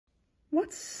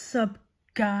What's up,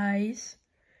 guys?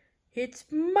 It's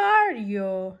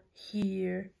Mario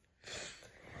here.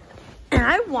 And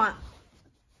I want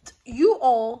you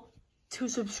all to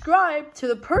subscribe to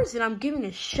the person I'm giving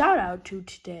a shout out to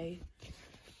today.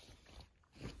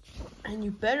 And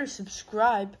you better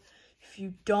subscribe. If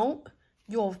you don't,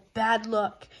 you'll have bad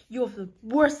luck. You'll have the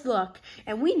worst luck.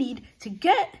 And we need to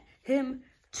get him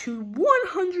to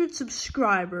 100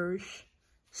 subscribers.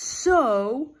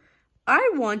 So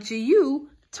I want you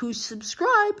to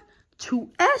subscribe to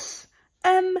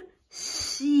SMC.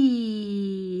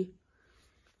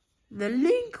 The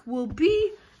link will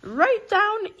be right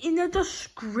down in the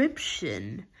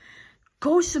description.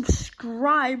 Go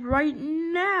subscribe right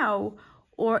now,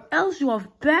 or else you'll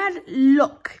have bad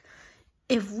luck.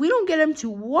 If we don't get him to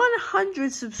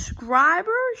 100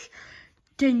 subscribers,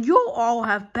 then you'll all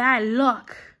have bad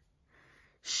luck.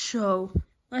 So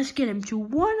let's get him to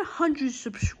 100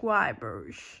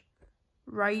 subscribers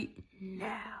right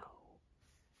now.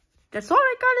 That's all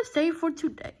I gotta say for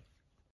today.